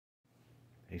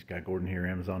Hey Scott Gordon here,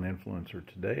 Amazon Influencer.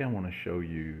 Today I want to show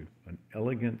you an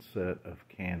elegant set of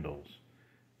candles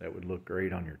that would look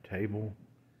great on your table,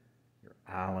 your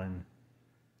island,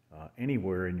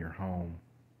 anywhere in your home.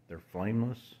 They're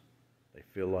flameless, they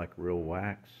feel like real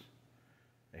wax,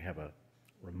 they have a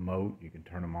remote, you can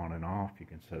turn them on and off, you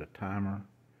can set a timer.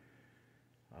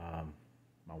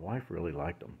 My wife really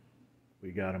liked them.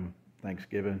 We got them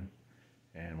Thanksgiving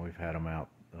and we've had them out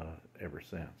ever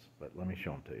since, but let me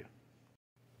show them to you.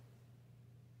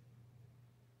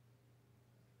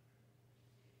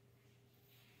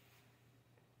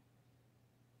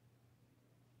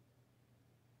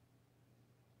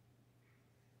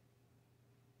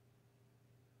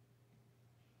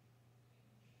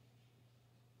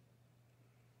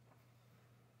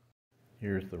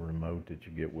 Here's the remote that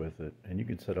you get with it, and you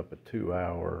can set up a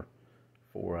 2-hour,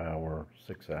 4-hour,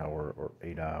 6-hour, or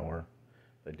 8-hour.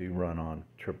 They do run on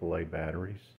AAA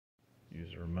batteries. Use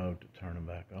the remote to turn them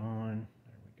back on.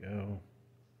 There we go.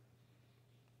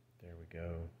 There we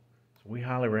go. So we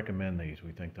highly recommend these.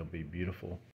 We think they'll be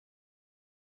beautiful.